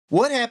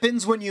What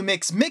happens when you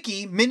mix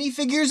Mickey,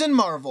 minifigures, and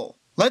Marvel?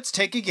 Let's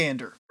take a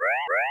gander.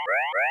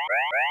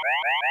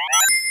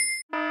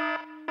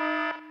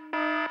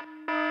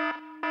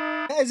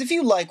 Guys, if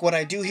you like what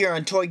I do here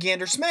on Toy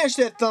Gander, smash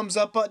that thumbs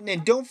up button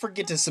and don't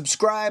forget to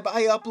subscribe.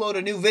 I upload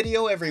a new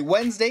video every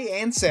Wednesday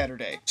and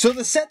Saturday. So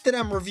the set that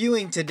I'm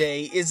reviewing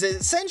today is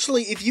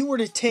essentially if you were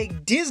to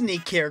take Disney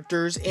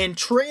characters and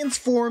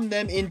transform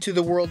them into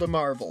the world of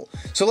Marvel.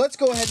 So let's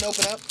go ahead and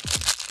open up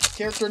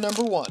character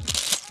number 1.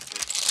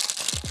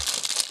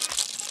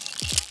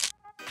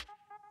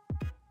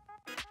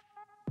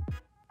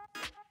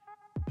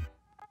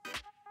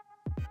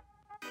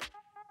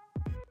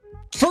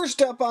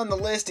 First up on the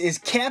list is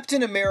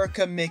Captain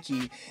America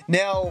Mickey.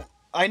 Now,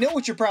 I know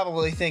what you're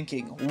probably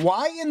thinking.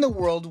 Why in the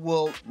world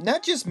will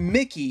not just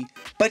Mickey,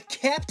 but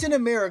Captain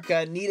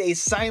America need a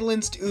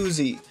silenced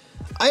Uzi?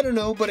 I don't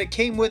know, but it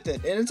came with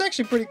it, and it's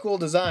actually a pretty cool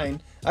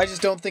design. I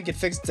just don't think it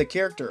fits the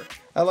character.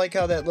 I like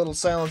how that little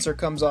silencer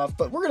comes off,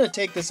 but we're going to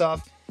take this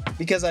off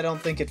because I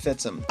don't think it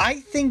fits him. I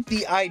think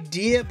the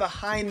idea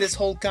behind this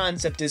whole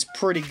concept is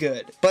pretty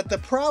good, but the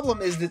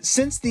problem is that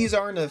since these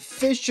aren't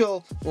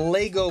official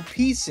LEGO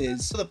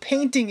pieces, the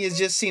painting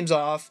just seems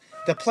off,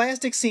 the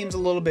plastic seems a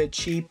little bit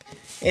cheap,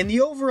 and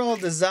the overall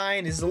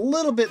design is a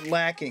little bit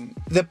lacking.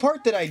 The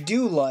part that I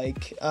do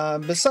like,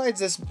 besides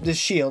this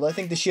shield, I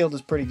think the shield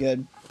is pretty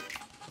good,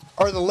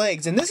 are the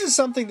legs, and this is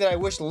something that I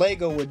wish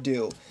LEGO would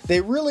do.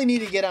 They really need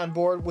to get on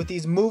board with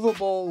these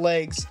movable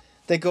legs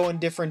that go in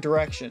different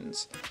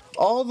directions.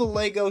 All the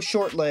LEGO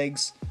short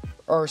legs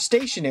are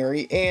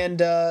stationary,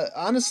 and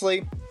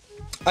honestly,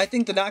 I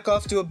think the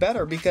knockoffs do it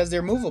better because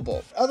they're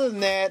movable. Other than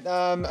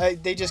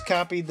that, they just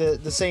copied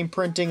the same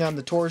printing on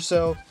the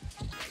torso.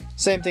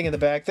 Same thing in the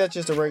back. That's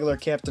just a regular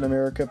Captain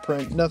America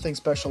print. Nothing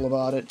special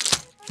about it.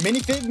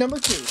 Minifig number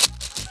 2.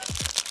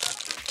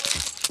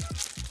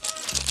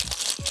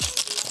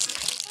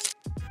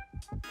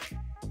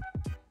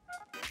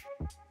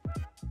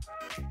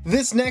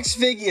 This next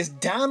fig is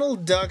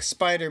Donald Duck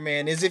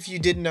Spider-Man, as if you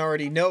didn't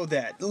already know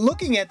that.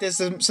 Looking at this,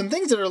 some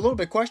things that are a little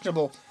bit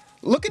questionable.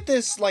 Look at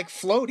this, like,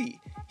 floaty.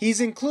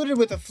 He's included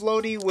with a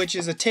floaty, which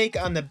is a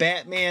take on the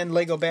Batman,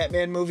 LEGO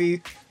Batman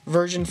movie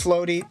version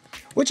floaty,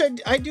 which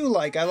I do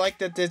like. I like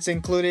that it's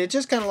included. It's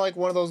just kind of like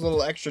one of those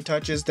little extra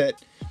touches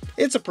that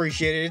it's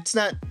appreciated.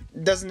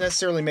 Doesn't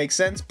necessarily make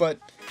sense, but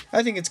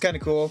I think it's kind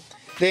of cool.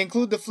 They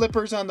include the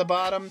flippers on the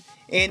bottom,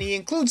 and he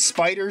includes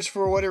spiders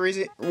for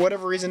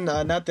whatever reason.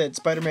 Not that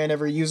Spider-Man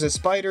ever uses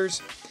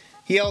spiders.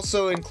 He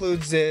also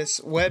includes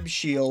this web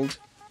shield.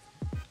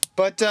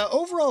 But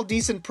overall,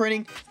 decent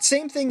printing.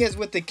 Same thing as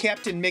with the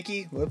Captain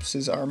Mickey. Whoops,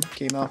 his arm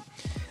came out.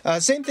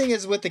 Same thing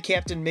as with the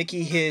Captain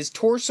Mickey. His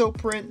torso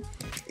print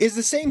is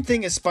the same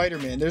thing as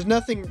Spider-Man. There's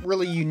nothing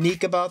really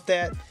unique about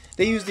that.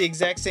 They use the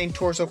exact same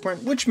torso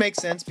print, which makes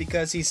sense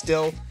because he's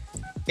still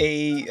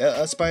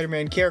a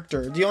Spider-Man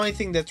character. The only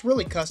thing that's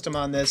really custom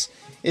on this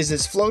is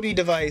this floaty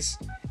device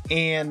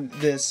and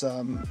this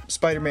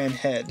Spider-Man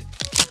head.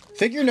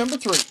 Figure number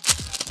 3.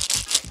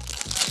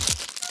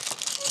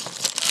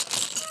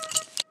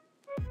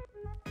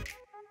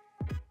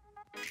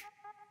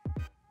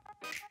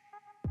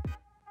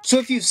 So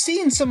if you've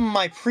seen some of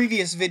my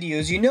previous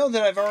videos, you know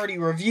that I've already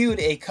reviewed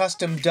a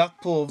custom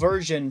Duckpool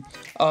version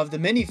of the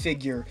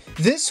minifigure.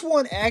 This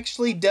one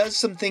actually does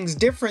some things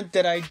different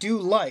that I do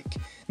like.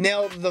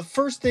 Now, the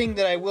first thing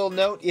that I will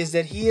note is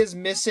that he is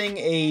missing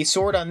a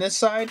sword on this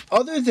side.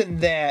 Other than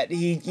that,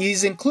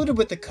 he's included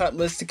with the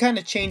cutlass to kind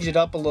of change it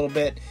up a little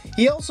bit.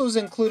 He also is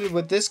included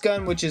with this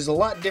gun, which is a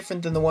lot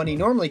different than the one he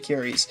normally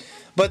carries.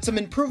 But some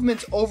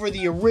improvements over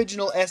the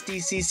original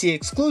SDCC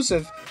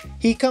exclusive.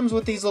 He comes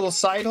with these little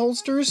side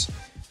holsters,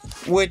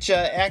 which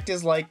act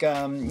as like,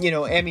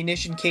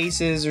 ammunition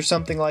cases or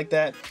something like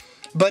that.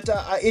 But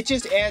it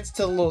just adds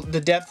to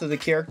the depth of the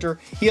character.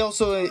 He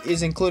also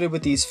is included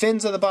with these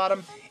fins at the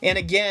bottom. And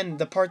again,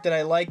 the part that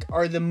I like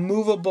are the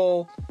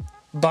movable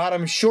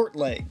bottom short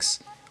legs,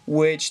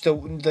 which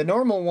the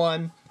normal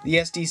one, the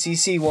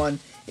SDCC one,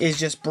 is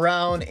just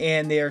brown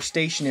and they are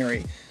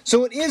stationary.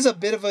 So it is a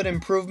bit of an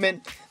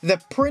improvement.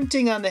 The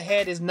printing on the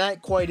head is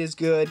not quite as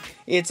good.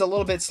 It's a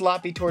little bit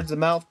sloppy towards the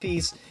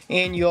mouthpiece,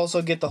 and you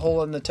also get the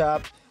hole in the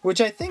top, which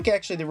I think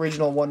actually the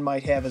original one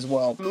might have as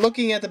well.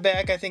 Looking at the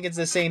back, I think it's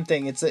the same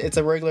thing. It's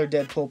a regular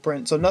Deadpool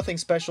print, so nothing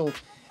special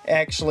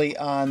actually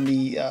on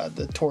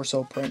the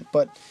torso print,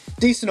 but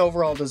decent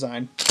overall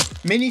design.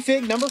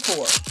 Minifig number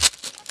 4.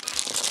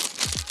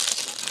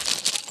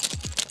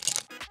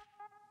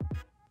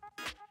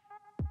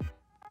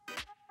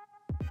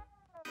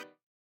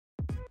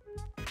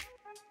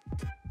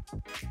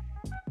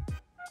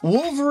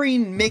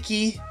 Wolverine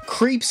Mickey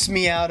creeps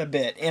me out a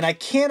bit, and I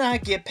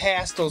cannot get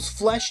past those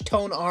flesh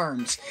tone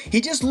arms.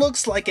 He just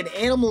looks like an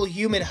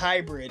animal-human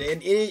hybrid,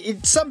 and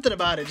it's something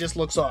about it just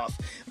looks off.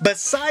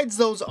 Besides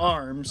those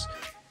arms,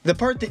 the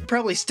part that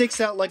probably sticks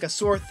out like a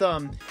sore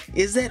thumb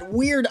is that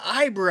weird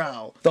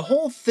eyebrow. The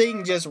whole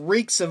thing just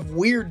reeks of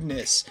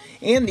weirdness,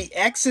 and the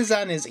X's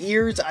on his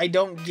ears, I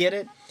don't get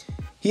it.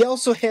 He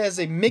also has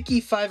a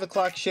Mickey 5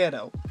 o'clock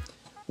shadow,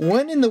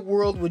 When in the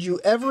world would you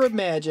ever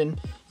imagine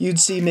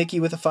you'd see Mickey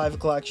with a 5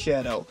 o'clock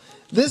shadow?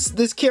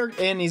 This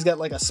character, and he's got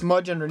like a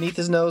smudge underneath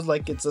his nose,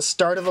 like it's the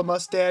start of a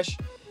mustache,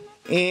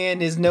 and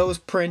his nose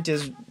print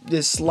is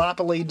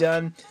sloppily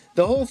done.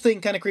 The whole thing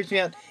kind of creeps me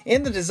out.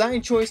 And the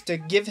design choice to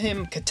give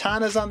him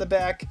katanas on the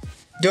back,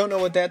 don't know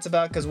what that's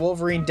about, because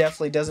Wolverine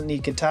definitely doesn't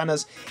need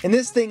katanas. And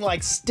this thing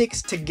like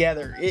sticks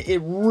together.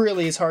 It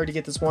really is hard to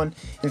get this one.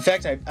 In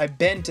fact, I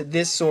bent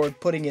this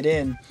sword putting it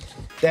in.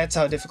 That's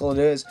how difficult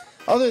it is.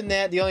 Other than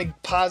that, the only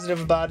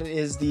positive about it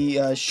is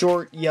the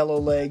short yellow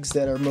legs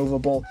that are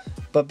movable.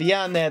 But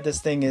beyond that, this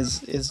thing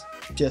is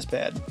just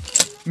bad.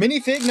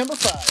 Minifig number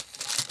 5.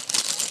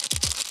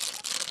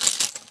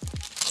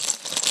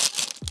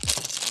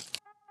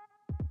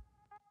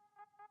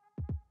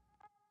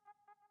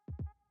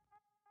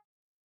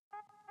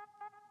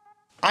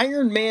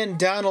 Iron Man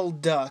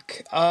Donald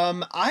Duck.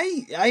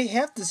 I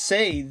have to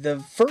say, the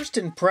first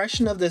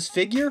impression of this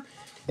figure,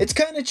 it's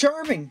kind of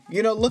charming.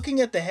 You know, looking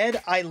at the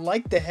head, I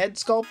like the head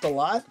sculpt a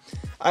lot.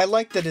 I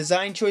like the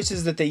design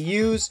choices that they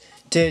use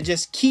to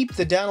just keep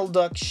the Donald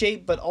Duck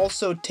shape, but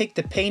also take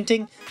the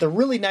painting, the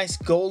really nice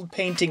gold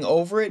painting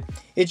over it.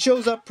 It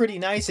shows up pretty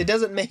nice. It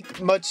doesn't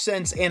make much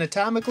sense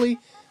anatomically,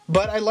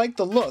 but I like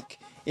the look.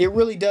 It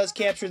really does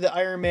capture the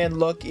Iron Man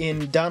look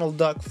in Donald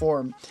Duck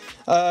form.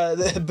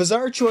 The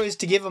bizarre choice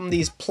to give him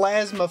these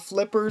plasma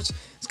flippers,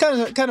 it's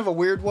kind of a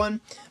weird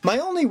one. My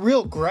only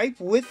real gripe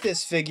with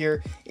this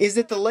figure is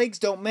that the legs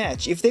don't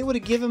match. If they would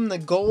have given him the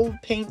gold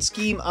paint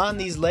scheme on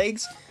these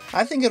legs,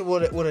 I think it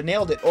would have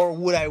nailed it. Or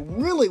what I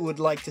really would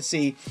like to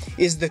see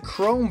is the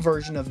chrome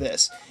version of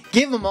this.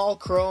 Give them all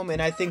chrome,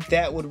 and I think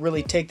that would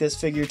really take this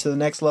figure to the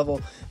next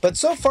level. But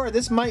so far,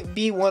 this might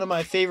be one of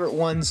my favorite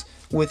ones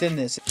within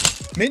this.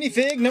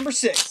 Minifig number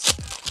 6.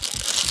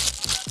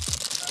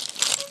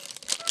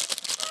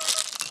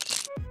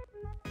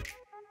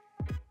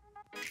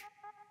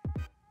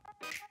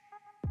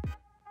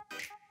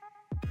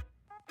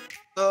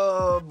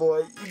 Oh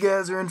boy, you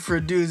guys are in for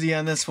a doozy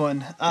on this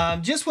one.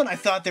 Just when I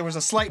thought there was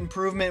a slight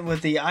improvement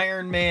with the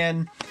Iron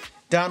Man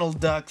Donald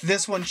Duck,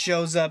 this one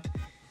shows up.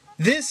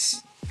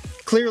 This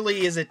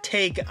clearly is a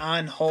take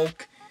on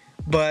Hulk,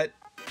 but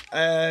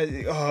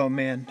oh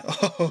man,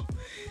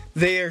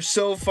 they are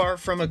so far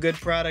from a good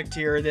product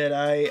here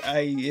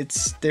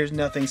that there's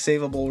nothing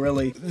savable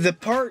really. The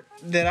part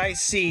that I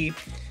see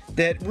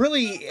that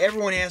really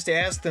everyone has to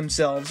ask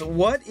themselves,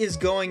 what is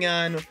going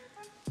on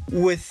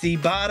with the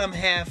bottom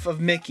half of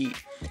Mickey?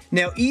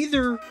 Now,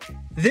 either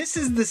this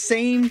is the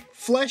same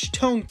flesh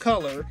tone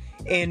color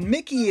and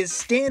Mickey is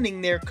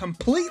standing there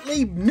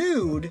completely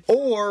nude,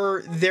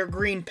 or they're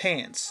green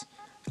pants.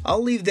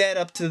 I'll leave that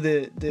up to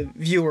the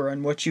viewer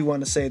on what you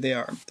want to say they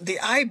are. The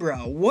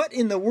eyebrow, what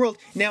in the world?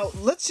 Now,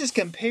 let's just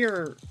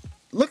compare.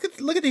 Look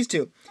at these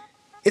two.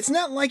 It's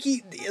not like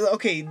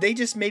okay, they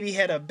just maybe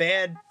had a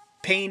bad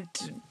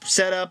paint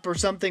setup or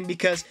something,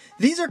 because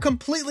these are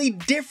completely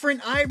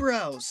different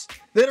eyebrows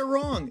that are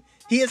wrong.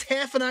 He has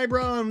half an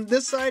eyebrow on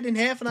this side and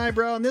half an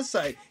eyebrow on this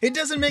side. It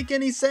doesn't make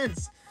any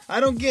sense. I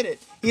don't get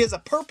it. He has a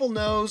purple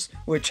nose,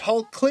 which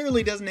Hulk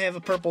clearly doesn't have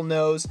a purple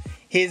nose.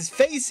 His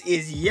face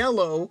is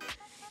yellow,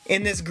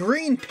 and this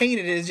green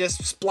painted is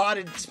just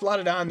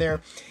splotted on there.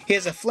 He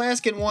has a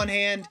flask in one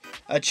hand,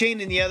 a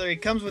chain in the other. He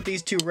comes with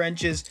these 2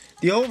 wrenches.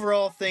 The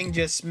overall thing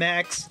just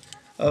smacks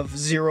of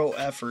zero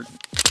effort.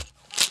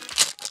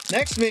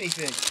 Next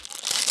minifig.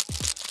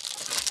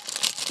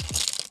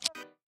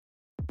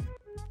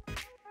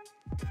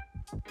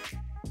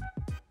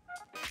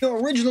 You know,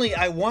 originally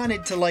I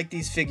wanted to like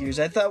these figures.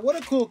 I thought, what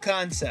a cool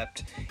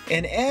concept.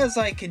 And as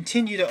I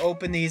continue to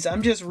open these,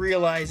 I'm just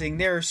realizing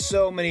there are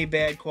so many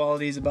bad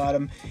qualities about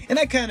them. And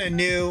I kind of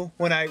knew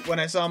when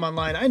I saw them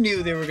online, I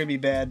knew they were going to be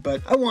bad,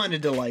 but I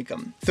wanted to like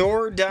them.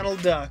 Thor,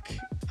 Donald Duck.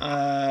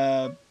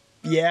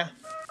 Yeah,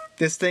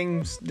 this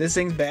thing's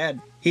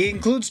bad. He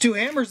includes 2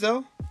 hammers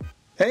though.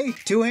 Hey,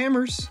 2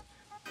 hammers.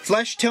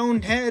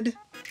 Flesh-toned head.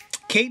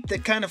 Cape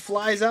that kind of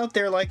flies out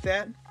there like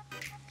that.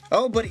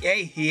 Oh, but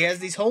hey, he has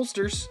these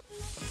holsters.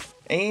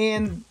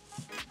 And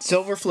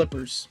silver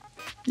flippers.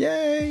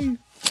 Yay!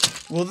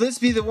 Will this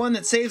be the one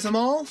that saves them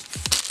all?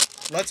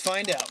 Let's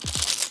find out.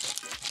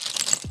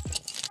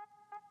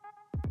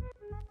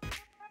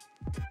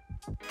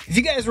 If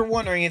you guys were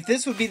wondering if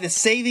this would be the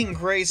saving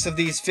grace of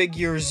these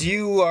figures,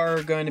 you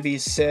are going to be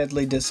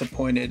sadly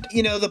disappointed.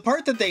 You know, the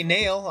part that they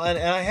nail, and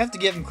I have to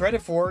give them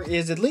credit for,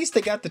 is at least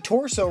they got the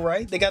torso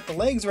right, they got the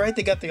legs right,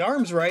 they got the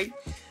arms right.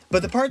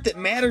 But the part that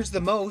matters the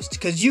most,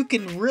 because you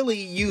can really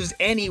use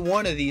any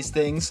one of these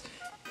things,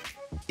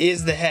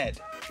 is the head.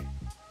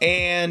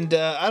 And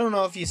I don't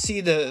know if you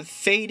see the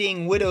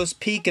fading widow's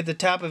peak at the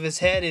top of his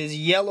head, his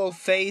yellow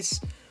face,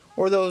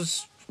 or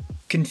those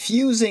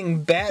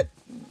confusing bat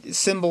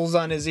symbols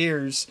on his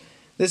ears.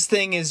 This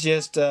thing is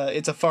just,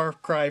 it's a far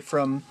cry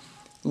from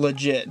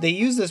legit. They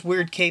use this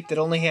weird cape that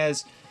only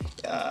has,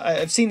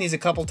 I've seen these a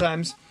couple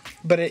times,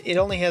 but it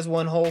only has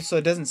one hole, so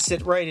it doesn't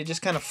sit right. It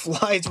just kind of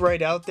flies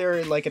right out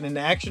there like in an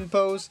action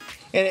pose,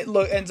 and it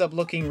ends up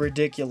looking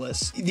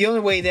ridiculous. The only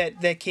way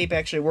that cape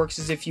actually works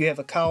is if you have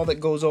a cowl that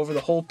goes over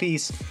the whole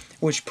piece,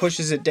 which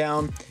pushes it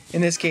down.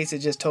 In this case, it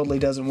just totally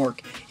doesn't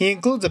work. He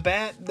includes a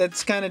bat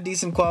that's kind of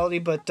decent quality,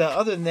 but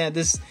other than that,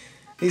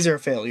 these are a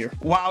failure.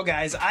 Wow,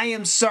 guys, I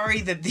am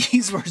sorry that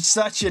these were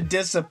such a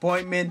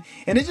disappointment,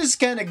 and it just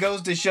kind of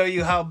goes to show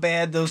you how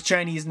bad those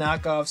Chinese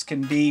knockoffs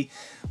can be.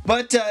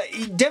 But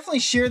definitely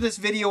share this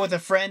video with a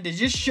friend and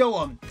just show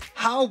them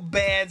how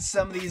bad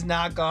some of these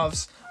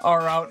knockoffs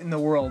are out in the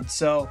world.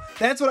 So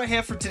that's what I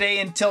have for today.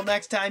 Until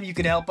next time, you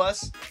can help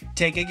us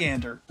take a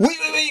gander. Wait,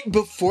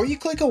 before you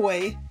click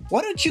away,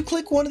 why don't you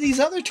click one of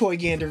these other Toy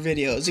Gander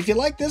videos? If you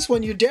like this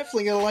one, you're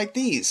definitely going to like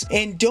these.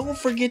 And don't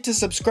forget to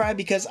subscribe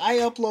because I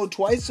upload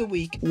twice a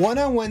week, one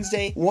on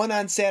Wednesday, one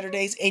on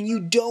Saturdays, and you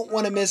don't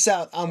want to miss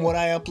out on what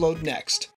I upload next.